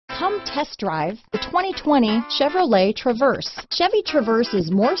Come test drive the 2020 Chevrolet Traverse. Chevy Traverse is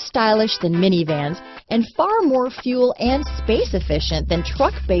more stylish than minivans and far more fuel and space efficient than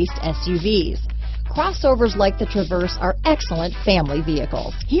truck-based SUVs. Crossovers like the Traverse are excellent family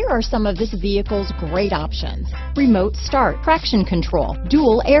vehicles. Here are some of this vehicle's great options: remote start, traction control,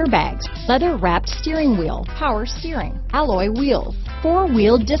 dual airbags, leather-wrapped steering wheel, power steering, alloy wheels,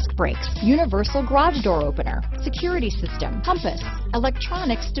 four-wheel disc brakes, universal garage door opener, security system, compass,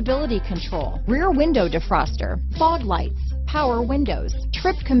 electronic stability control, rear window defroster, fog lights, power windows,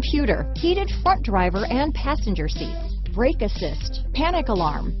 trip computer, heated front driver and passenger seats, brake assist, panic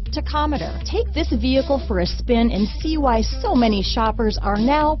alarm, tachometer. Take this vehicle for a spin and see why so many shoppers are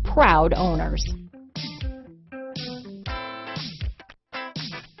now proud owners.